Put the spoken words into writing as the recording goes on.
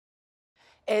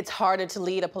It's harder to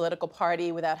lead a political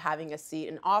party without having a seat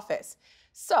in office.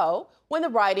 So, when the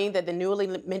riding that the newly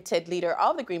minted leader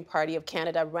of the Green Party of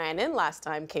Canada ran in last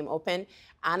time came open,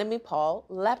 Annamie Paul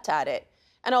leapt at it.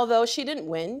 And although she didn't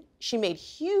win, she made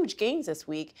huge gains this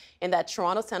week in that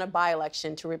Toronto Centre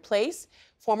by-election to replace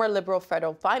former Liberal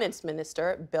federal finance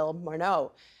minister Bill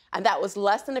Morneau. And that was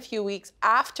less than a few weeks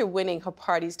after winning her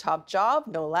party's top job,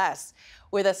 no less.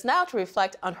 With us now to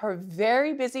reflect on her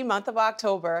very busy month of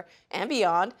October and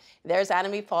beyond, there's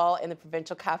Annamie Paul in the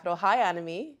provincial capital. Hi,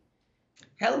 Annamie.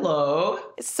 Hello.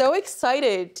 So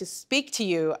excited to speak to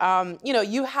you.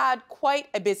 You had quite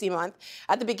a busy month.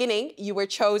 At the beginning, you were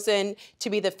chosen to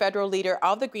be the federal leader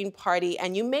of the Green Party,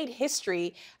 and you made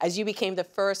history as you became the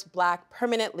first Black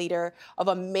permanent leader of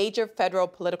a major federal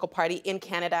political party in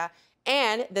Canada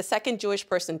and the second Jewish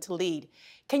person to lead.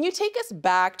 Can you take us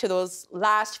back to those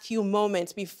last few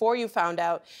moments before you found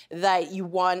out that you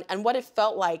won and what it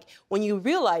felt like when you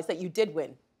realized that you did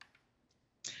win?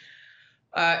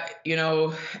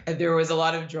 There was a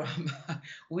lot of drama.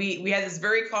 We had this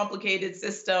very complicated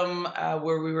system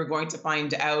where we were going to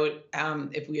find out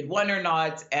if we had won or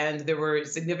not, and there were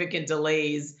significant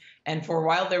delays. And for a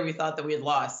while there, we thought that we had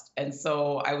lost. And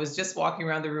so I was just walking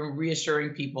around the room reassuring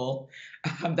people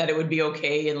that it would be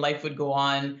okay and life would go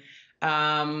on.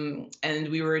 And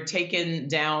we were taken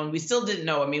down. We still didn't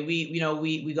know. I mean,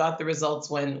 we got the results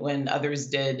when others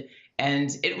did.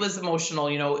 And it was emotional.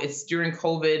 It's during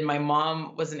COVID. My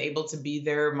mom wasn't able to be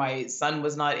there. My son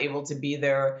was not able to be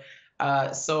there.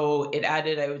 So it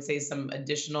added, I would say, some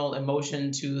additional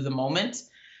emotion to the moment.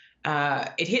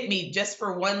 It hit me just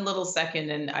for one little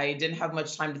second, and I didn't have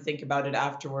much time to think about it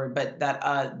afterward, but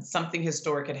that something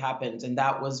historic had happened. And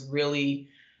that was really,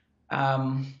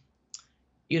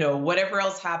 whatever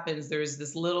else happens, there's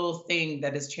this little thing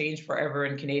that has changed forever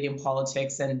in Canadian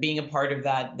politics, and being a part of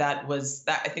that,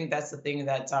 I think that's the thing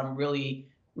that really,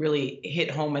 really hit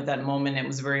home at that moment. It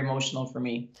was very emotional for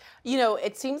me.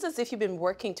 It seems as if you've been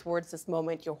working towards this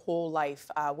moment your whole life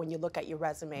when you look at your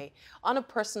resume. On a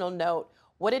personal note,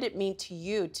 what did it mean to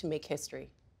you to make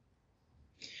history?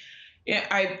 Yeah,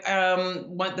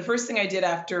 the first thing I did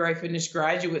after I finished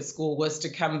graduate school was to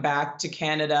come back to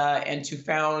Canada and to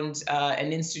found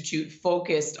an institute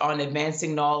focused on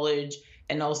advancing knowledge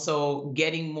and also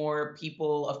getting more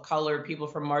people of color, people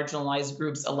from marginalized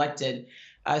groups elected.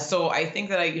 So I think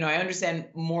that I understand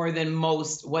more than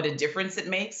most what a difference it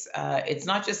makes. It's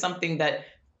not just something that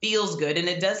feels good, and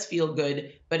it does feel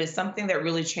good, but it's something that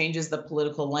really changes the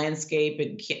political landscape.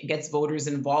 It gets voters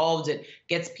involved. It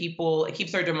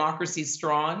keeps our democracy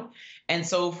strong. And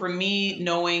so for me,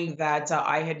 knowing that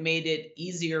I had made it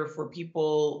easier for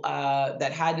people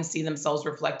that hadn't seen themselves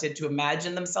reflected to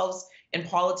imagine themselves in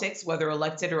politics, whether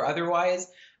elected or otherwise,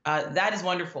 that is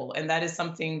wonderful. And that is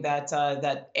something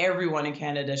that everyone in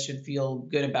Canada should feel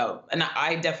good about. And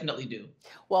I definitely do.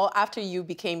 Well, after you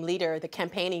became leader, the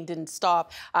campaigning didn't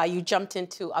stop. You jumped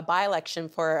into a by-election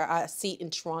for a seat in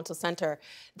Toronto Centre.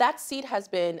 That seat has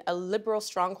been a Liberal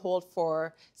stronghold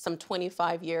for some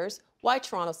 25 years. Why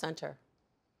Toronto Centre?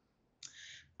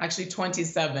 Actually,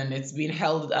 27. It's been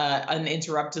held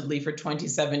uninterruptedly for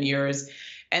 27 years.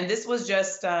 And this was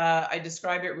just, I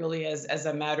describe it really as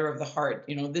a matter of the heart.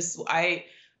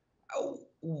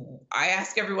 I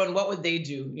ask everyone, what would they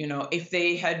do? If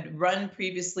they had run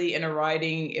previously in a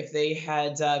riding, if they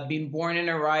had been born in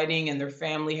a riding and their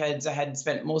family had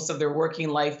spent most of their working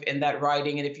life in that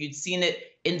riding, and if you'd seen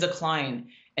it in decline,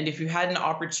 and if you had an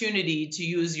opportunity to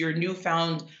use your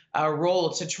newfound role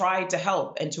to try to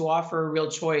help and to offer a real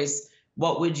choice,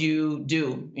 what would you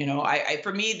do?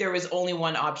 For me, there was only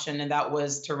one option, and that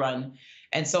was to run.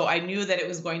 And so I knew that it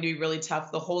was going to be really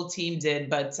tough. The whole team did,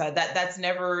 but that's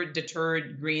never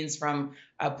deterred Greens from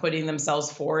putting themselves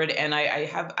forward. And I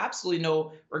have absolutely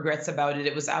no regrets about it.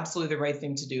 It was absolutely the right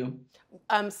thing to do.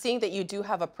 Seeing that you do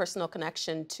have a personal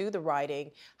connection to the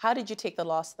riding, how did you take the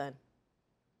loss then?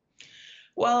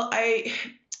 Well,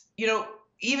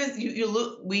 even you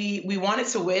look, we wanted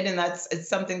to win, and it's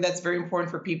something that's very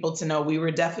important for people to know. We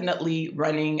were definitely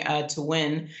running to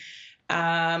win.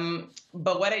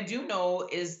 But what I do know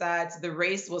is that the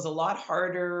race was a lot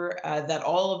harder, that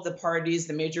all of the parties,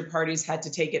 the major parties, had to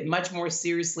take it much more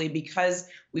seriously because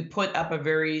we put up a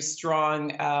very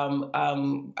strong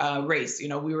race.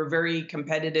 We were very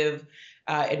competitive.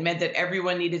 It meant that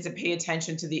everyone needed to pay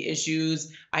attention to the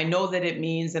issues. I know that it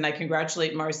means, and I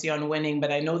congratulate Marcy on winning,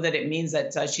 but I know that it means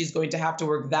that she's going to have to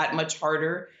work that much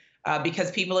harder because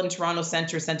people in Toronto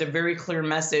Centre sent a very clear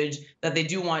message that they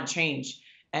do want change.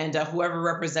 and whoever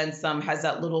represents them has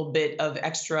that little bit of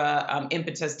extra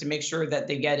impetus to make sure that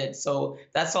they get it. So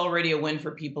that's already a win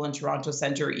for people in Toronto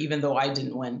Centre, even though I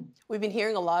didn't win. We've been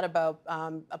hearing a lot about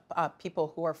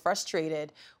people who are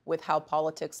frustrated with how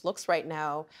politics looks right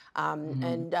now, Mhm.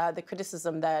 and the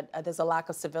criticism that there's a lack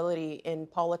of civility in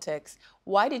politics.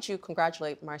 Why did you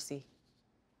congratulate Marcy?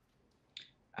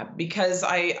 Because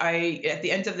at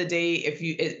the end of the day, if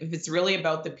it's really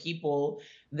about the people,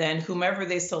 then whomever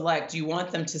they select, you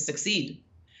want them to succeed.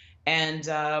 And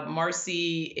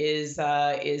Marcy is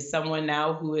someone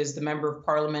now who is the member of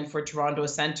parliament for Toronto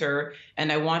Centre,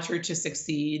 and I want her to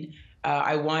succeed.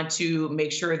 I want to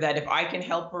make sure that if I can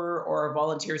help her, or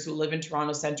volunteers who live in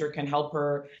Toronto Centre can help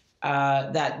her,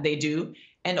 that they do.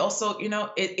 And also,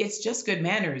 it's just good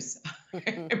manners.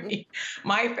 I mean,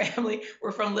 my family,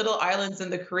 we're from little islands in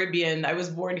the Caribbean. I was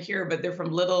born here, but they're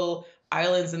from little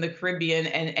islands in the Caribbean,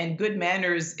 and good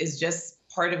manners is just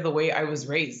part of the way I was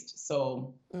raised.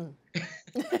 So. Mm.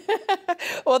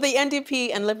 Well, the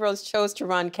NDP and Liberals chose to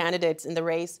run candidates in the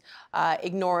race,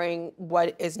 ignoring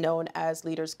what is known as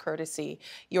leader's courtesy.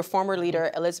 Your former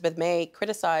leader, Elizabeth May,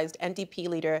 criticized NDP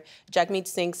leader Jagmeet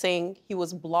Singh, saying he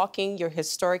was blocking your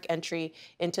historic entry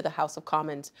into the House of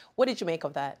Commons. What did you make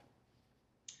of that?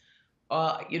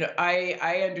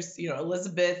 I understand.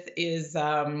 Elizabeth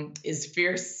is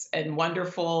fierce and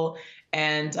wonderful,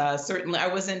 and certainly I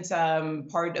wasn't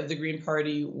part of the Green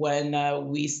Party when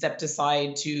we stepped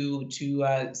aside to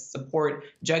support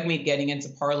Jagmeet getting into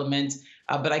Parliament.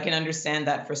 But I can understand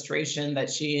that frustration that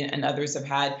she and others have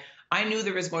had. I knew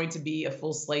there was going to be a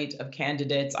full slate of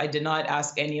candidates. I did not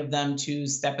ask any of them to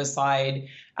step aside.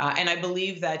 And I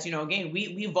believe that, again,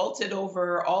 we vaulted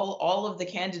over all of the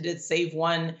candidates save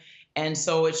one. And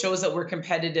so it shows that we're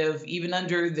competitive, even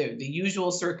under the usual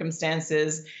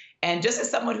circumstances. And just as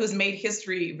someone who's made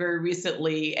history very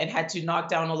recently and had to knock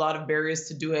down a lot of barriers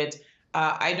to do it,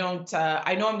 I don't.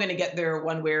 I know I'm going to get there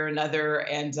one way or another,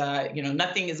 and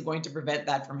nothing is going to prevent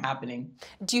that from happening.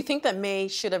 Do you think that May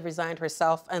should have resigned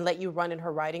herself and let you run in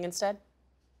her riding instead?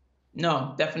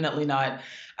 No, definitely not.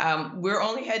 We're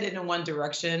only headed in one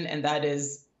direction, and that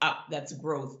is up. That's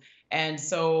growth. And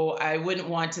so I wouldn't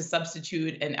want to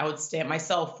substitute an outstand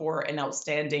myself for an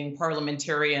outstanding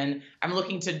parliamentarian. I'm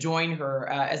looking to join her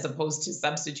as opposed to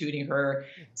substituting her.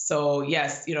 So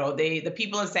yes, the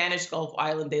people in Sandwich Gulf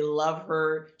Island, they love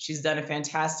her. She's done a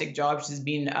fantastic job. She's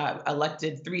been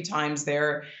elected 3 times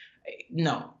there.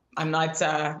 No, I'm not.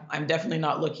 I'm definitely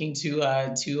not looking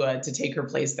to take her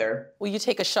place there. Will you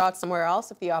take a shot somewhere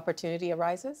else if the opportunity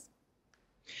arises?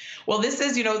 Well, this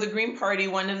is, the Green Party.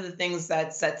 One of the things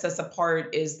that sets us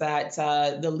apart is that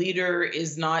the leader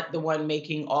is not the one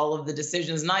making all of the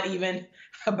decisions, not even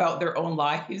about their own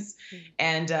lives.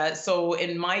 And so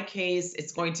in my case,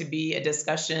 it's going to be a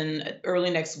discussion early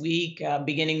next week,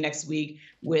 beginning next week,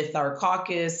 with our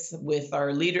caucus, with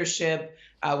our leadership,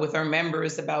 with our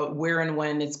members about where and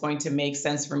when it's going to make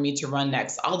sense for me to run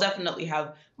next. I'll definitely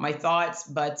have my thoughts,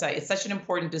 but it's such an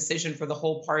important decision for the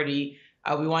whole party.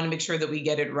 We want to make sure that we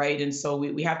get it right. And so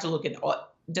we have to look at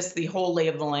just the whole lay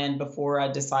of the land before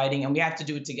deciding, and we have to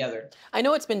do it together. I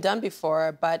know it's been done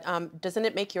before, but doesn't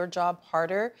it make your job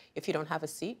harder if you don't have a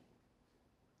seat?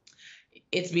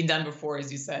 It's been done before,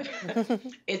 as you said.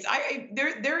 It's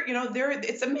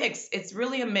a mix. It's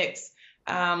really a mix.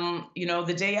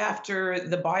 The day after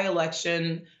the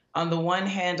by-election, on the one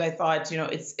hand, I thought,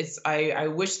 I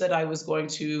wish that I was going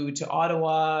to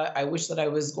Ottawa. I wish that I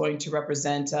was going to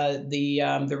represent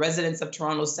the residents of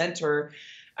Toronto Centre.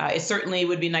 It certainly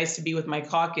would be nice to be with my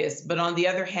caucus. But on the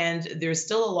other hand, there's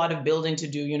still a lot of building to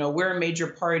do. We're a major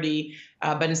party,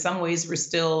 but in some ways we're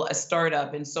still a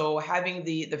startup. And so having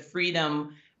the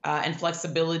freedom and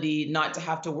flexibility not to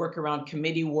have to work around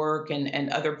committee work and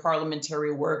other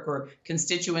parliamentary work or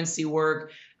constituency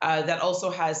work, that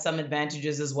also has some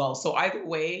advantages as well. So either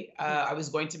way, I was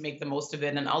going to make the most of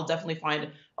it, and I'll definitely find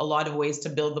a lot of ways to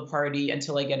build the party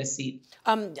until I get a seat.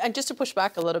 And just to push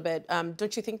back a little bit,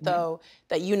 don't you think, though,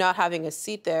 that you not having a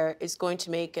seat there is going to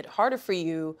make it harder for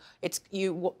you?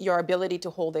 Your ability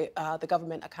to hold the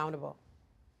government accountable.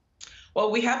 Well,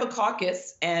 we have a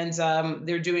caucus, and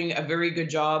they're doing a very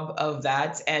good job of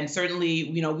that. And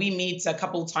certainly, we meet a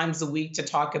couple times a week to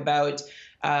talk about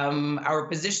our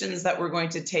positions that we're going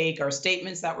to take, our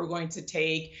statements that we're going to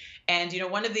take. And,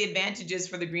 one of the advantages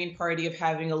for the Green Party of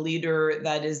having a leader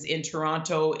that is in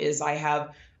Toronto is I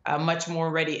have much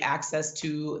more ready access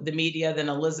to the media than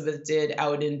Elizabeth did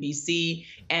out in BC.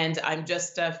 And I'm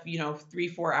just,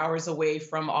 3-4 hours away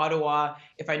from Ottawa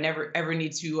if I never ever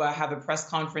need to have a press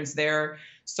conference there.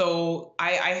 So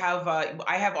I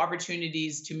have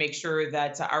opportunities to make sure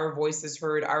that our voice is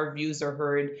heard, our views are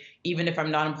heard, even if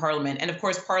I'm not in Parliament. And of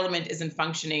course, Parliament isn't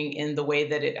functioning in the way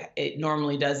that it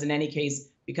normally does in any case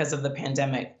because of the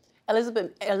pandemic.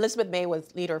 Elizabeth May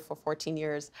was leader for 14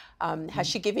 years. Has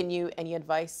she given you any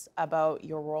advice about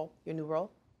your role, your new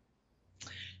role?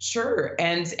 Sure.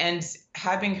 And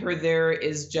having her there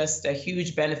is just a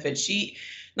huge benefit. She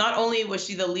not only was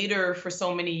she the leader for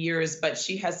so many years, but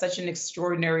she has such an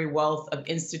extraordinary wealth of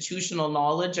institutional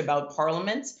knowledge about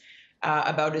Parliament,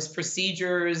 about its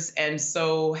procedures. And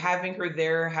so having her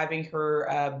there, having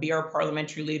her be our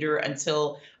parliamentary leader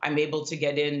until I'm able to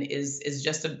get in is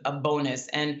just a bonus.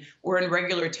 And we're in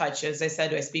regular touch. As I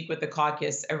said, I speak with the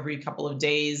caucus every couple of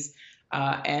days.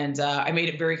 And I made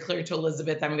it very clear to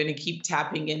Elizabeth I'm going to keep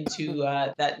tapping into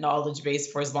that knowledge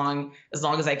base for as long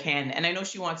as I can. And I know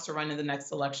she wants to run in the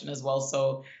next election as well,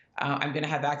 so I'm going to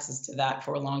have access to that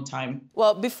for a long time.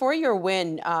 Well, before your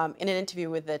win, in an interview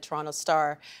with the Toronto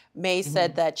Star, May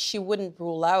said that she wouldn't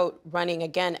rule out running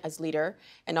again as leader,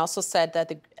 and also said that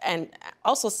the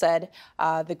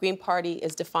Green Party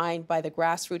is defined by the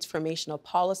grassroots formational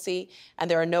policy, and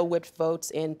there are no whipped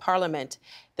votes in Parliament.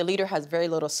 The leader has very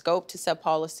little scope to set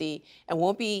policy and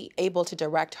won't be able to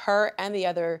direct her and the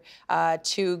other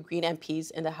two Green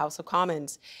MPs in the House of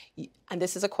Commons. And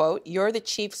this is a quote, "You're the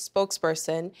chief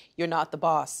spokesperson, you're not the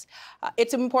boss."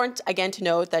 It's important, again, to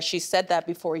note that she said that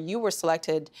before you were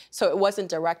selected, so it wasn't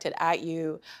directed at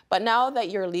you. But now that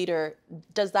you're a leader,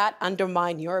 does that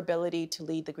undermine your ability to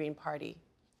lead the Green Party?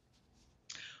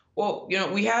 Well,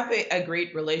 we have a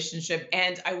great relationship,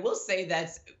 and I will say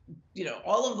that,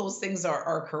 all of those things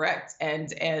are correct. And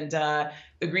the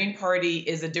Green Party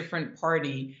is a different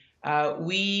party.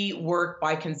 We work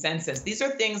by consensus. These are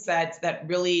things that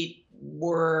really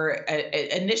were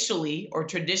initially or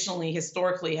traditionally,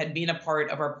 historically, had been a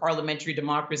part of our parliamentary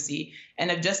democracy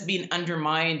and have just been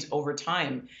undermined over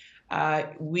time.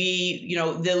 The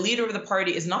leader of the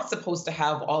party is not supposed to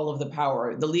have all of the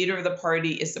power. The leader of the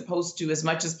party is supposed to, as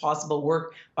much as possible,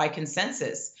 work by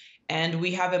consensus. And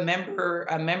we have a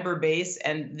member base,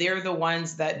 and they're the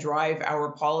ones that drive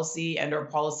our policy and our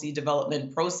policy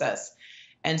development process.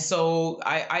 And so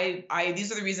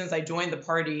these are the reasons I joined the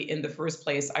party in the first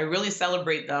place. I really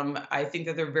celebrate them. I think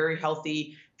that they're very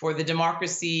healthy for the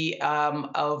democracy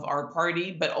of our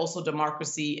party, but also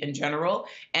democracy in general.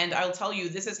 And I'll tell you,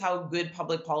 this is how good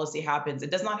public policy happens. It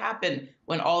does not happen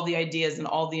when all the ideas and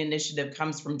all the initiative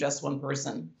comes from just one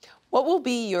person. What will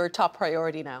be your top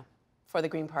priority now for the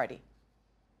Green Party?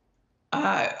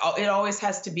 It always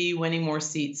has to be winning more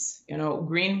seats.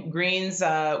 Greens,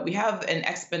 we have an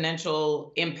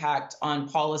exponential impact on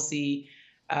policy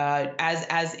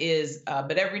as is.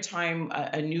 But every time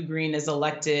a new Green is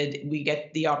elected, we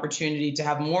get the opportunity to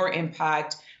have more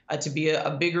impact, to be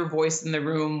a bigger voice in the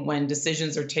room when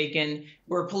decisions are taken.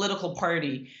 We're a political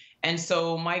party. And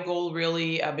so my goal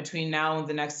really between now and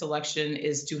the next election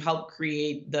is to help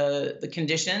create the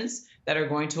conditions that are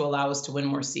going to allow us to win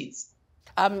more seats.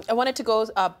 I wanted to go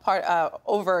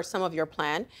over some of your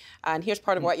plan, and here's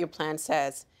part of what your plan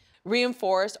says.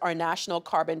 Reinforce our national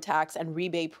carbon tax and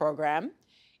rebate program,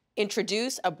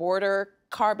 introduce a border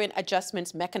carbon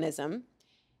adjustments mechanism,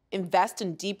 invest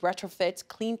in deep retrofits,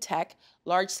 clean tech,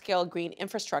 large-scale green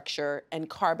infrastructure, and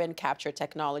carbon capture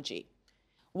technology.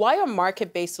 Why are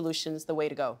market-based solutions the way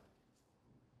to go?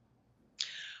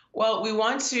 Well, we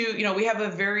want to, we have a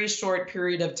very short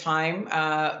period of time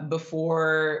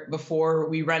before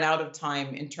we run out of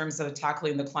time in terms of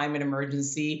tackling the climate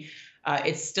emergency.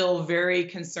 It's still very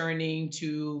concerning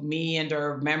to me and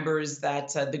our members that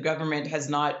the government has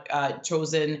not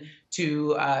chosen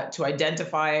to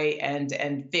identify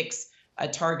and fix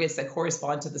targets that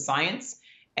correspond to the science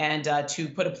and to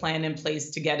put a plan in place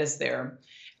to get us there.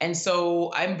 And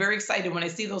so I'm very excited. When I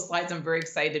see those slides, I'm very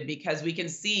excited because we can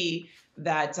see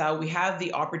that we have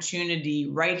the opportunity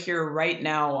right here, right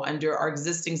now, under our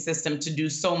existing system to do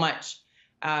so much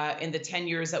in the 10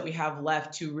 years that we have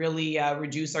left to really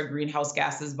reduce our greenhouse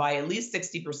gases by at least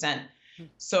 60%.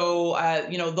 So,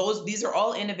 these are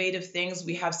all innovative things.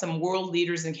 We have some world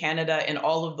leaders in Canada in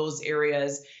all of those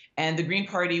areas. And the Green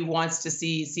Party wants to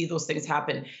see those things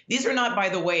happen. These are not, by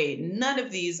the way, none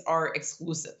of these are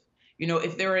exclusive.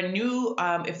 If there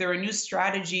are new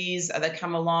strategies that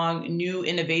come along, new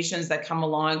innovations that come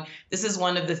along, this is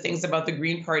one of the things about the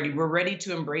Green Party. We're ready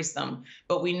to embrace them.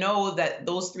 But we know that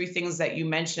those three things that you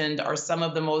mentioned are some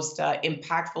of the most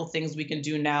impactful things we can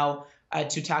do now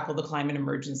to tackle the climate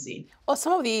emergency. Well,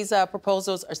 some of these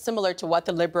proposals are similar to what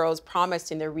the Liberals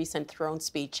promised in their recent throne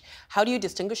speech. How do you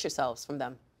distinguish yourselves from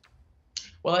them?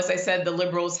 Well, as I said, the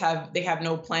Liberals have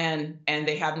no plan and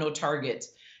they have no target.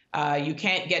 You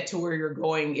can't get to where you're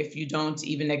going if you don't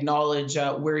even acknowledge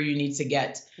where you need to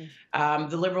get.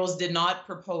 The Liberals did not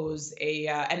propose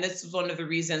and this was one of the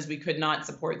reasons we could not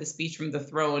support the speech from the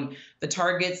throne. The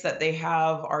targets that they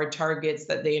have are targets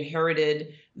that they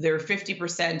inherited. They're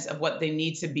 50% of what they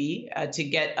need to be to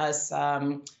get us.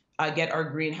 Get our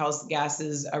greenhouse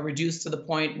gases reduced to the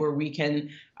point where we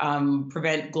can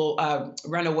prevent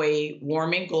runaway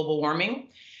warming, global warming.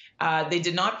 They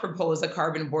did not propose a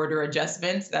carbon border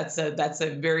adjustment. That's a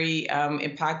very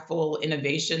impactful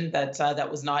innovation that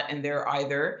was not in there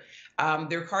either.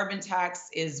 Their carbon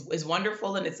tax is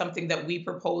wonderful, and it's something that we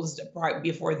proposed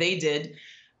before they did.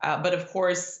 But of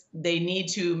course, they need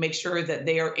to make sure that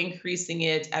they are increasing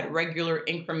it at regular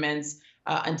increments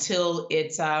until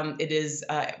it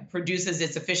produces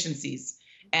its efficiencies.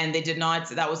 And they did not.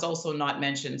 That was also not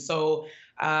mentioned. So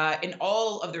in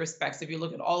all of the respects, if you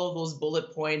look at all of those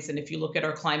bullet points, and if you look at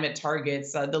our climate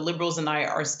targets, the Liberals and I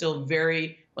are still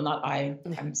very, well, not I,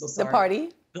 I'm so sorry. The party?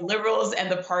 The Liberals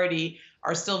and the party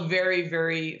are still very,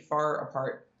 very far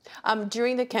apart.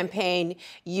 During the campaign,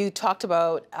 you talked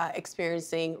about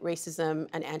experiencing racism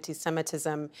and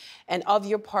anti-Semitism. And of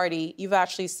your party, you've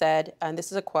actually said, and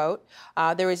this is a quote,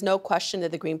 there is no question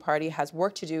that the Green Party has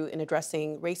work to do in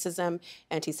addressing racism,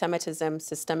 anti-Semitism,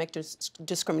 systemic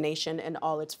discrimination in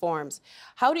all its forms.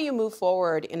 How do you move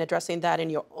forward in addressing that in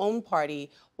your own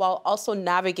party while also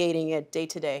navigating it day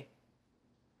to day?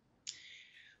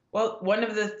 Well, one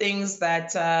of the things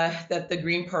that the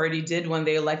Green Party did when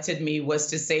they elected me was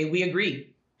to say we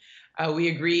agree. We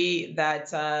agree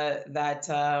that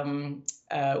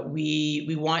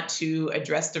we want to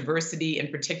address diversity in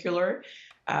particular.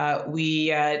 We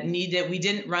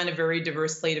didn't run a very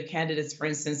diverse slate of candidates, for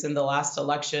instance, in the last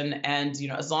election. And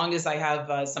as long as I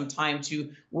have some time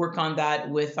to work on that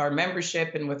with our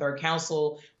membership and with our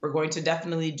council, we're going to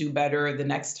definitely do better the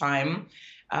next time.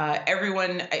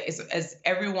 Everyone,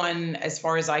 as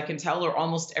far as I can tell, or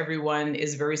almost everyone,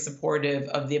 is very supportive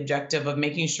of the objective of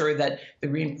making sure that the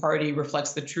Green Party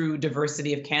reflects the true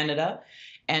diversity of Canada.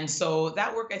 And so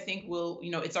that work, I think,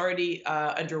 it's already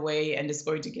underway and is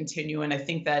going to continue. And I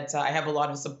think that I have a lot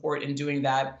of support in doing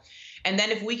that. And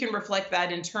then if we can reflect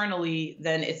that internally,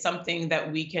 then it's something that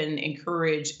we can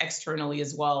encourage externally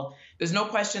as well. There's no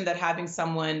question that having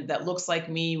someone that looks like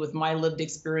me with my lived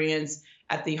experience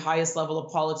at the highest level of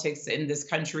politics in this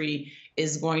country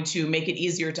is going to make it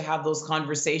easier to have those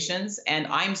conversations. And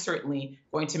I'm certainly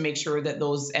going to make sure that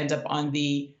those end up on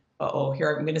the,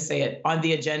 here I'm going to say it, on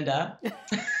the agenda.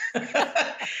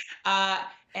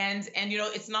 And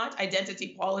it's not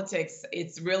identity politics.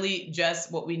 It's really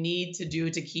just what we need to do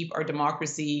to keep our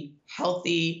democracy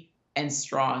healthy and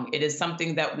strong. It is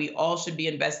something that we all should be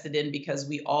invested in because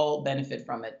we all benefit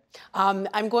from it.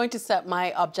 I'm going to set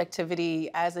my objectivity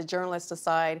as a journalist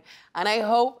aside, and I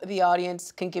hope the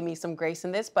audience can give me some grace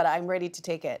in this, but I'm ready to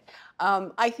take it.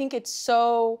 I think it's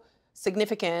so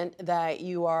significant that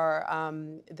you are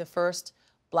the first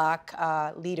Black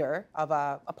leader of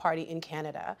a party in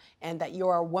Canada, and that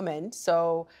you're a woman.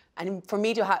 So, and for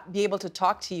me to be able to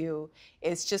talk to you,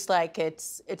 it's just like,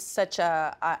 it's such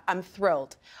I'm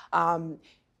thrilled.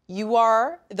 You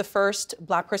are the first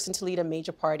Black person to lead a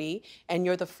major party, and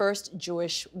you're the first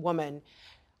Jewish woman.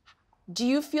 Do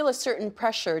you feel a certain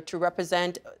pressure to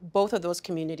represent both of those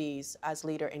communities as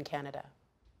leader in Canada?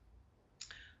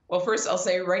 Well, first I'll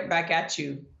say right back at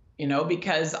you.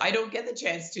 Because I don't get the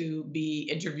chance to be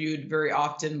interviewed very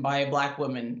often by Black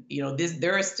women.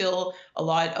 There are still a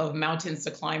lot of mountains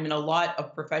to climb and a lot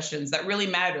of professions that really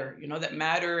matter,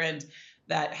 and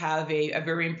that have a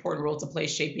very important role to play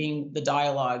shaping the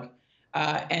dialogue.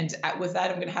 And with that,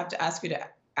 I'm going to have to ask you to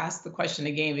ask the question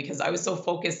again, because I was so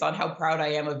focused on how proud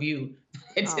I am of you.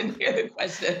 I didn't hear the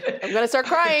question. I'm going to start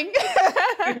crying.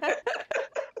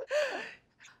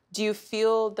 Do you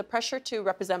feel the pressure to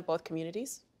represent both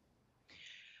communities?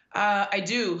 I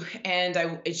do, and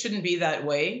it shouldn't be that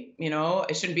way.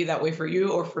 It shouldn't be that way for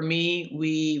you or for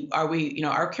me.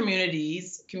 Our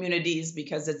communities,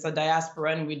 because it's a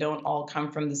diaspora and we don't all come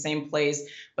from the same place.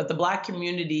 But the Black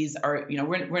communities are,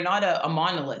 we're not a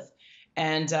monolith.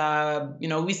 And,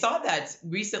 we saw that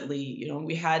recently.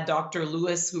 We had Dr.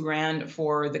 Lewis, who ran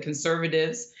for the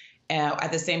Conservatives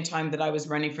at the same time that I was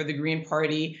running for the Green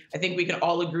Party. I think we can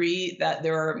all agree that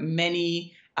there are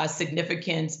many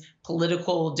significant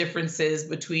political differences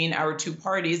between our two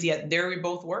parties, yet there we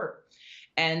both were.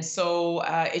 And so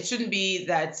it shouldn't be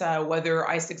that whether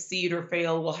I succeed or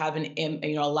fail will have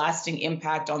a lasting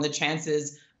impact on the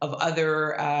chances of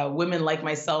other women like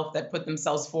myself that put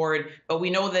themselves forward. But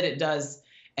we know that it does.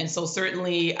 And so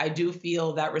certainly I do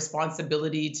feel that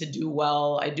responsibility to do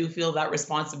well. I do feel that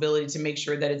responsibility to make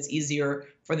sure that it's easier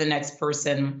for the next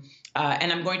person.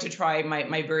 And I'm going to try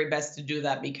my very best to do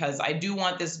that because I do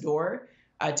want this door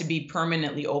to be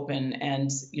permanently open.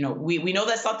 And, we know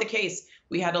that's not the case.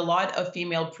 We had a lot of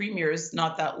female premiers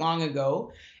not that long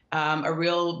ago, a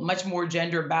real much more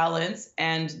gender balance,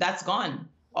 and that's gone.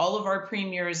 All of our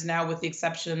premiers now, with the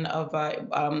exception of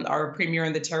our premier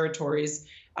in the territories,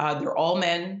 they're all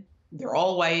men, they're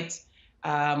all white.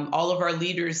 All of our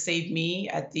leaders, save me,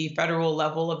 at the federal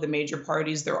level of the major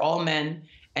parties, they're all men.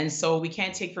 And so we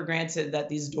can't take for granted that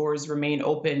these doors remain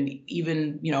open,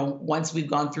 even, once we've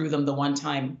gone through them the one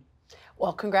time.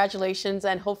 Well, congratulations,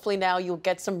 and hopefully now you'll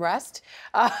get some rest.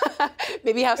 Uh,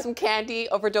 Maybe have some candy,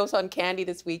 overdose on candy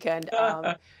this weekend.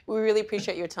 We really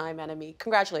appreciate your time, Annamie.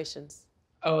 Congratulations.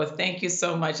 Oh, thank you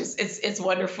so much. It's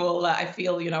wonderful. I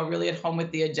feel, really at home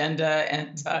with the agenda,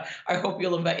 and I hope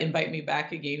you'll invite me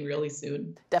back again really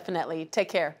soon. Definitely. Take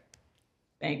care.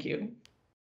 Thank you.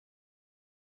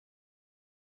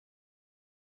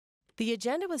 The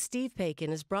Agenda with Steve Paikin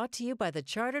is brought to you by the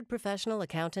Chartered Professional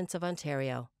Accountants of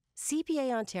Ontario.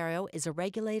 CPA Ontario is a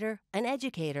regulator, an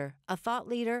educator, a thought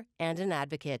leader, and an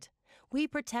advocate. We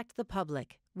protect the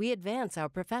public. We advance our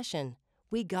profession.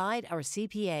 We guide our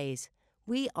CPAs.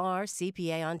 We are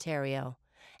CPA Ontario.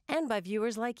 And by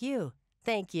viewers like you.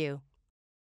 Thank you.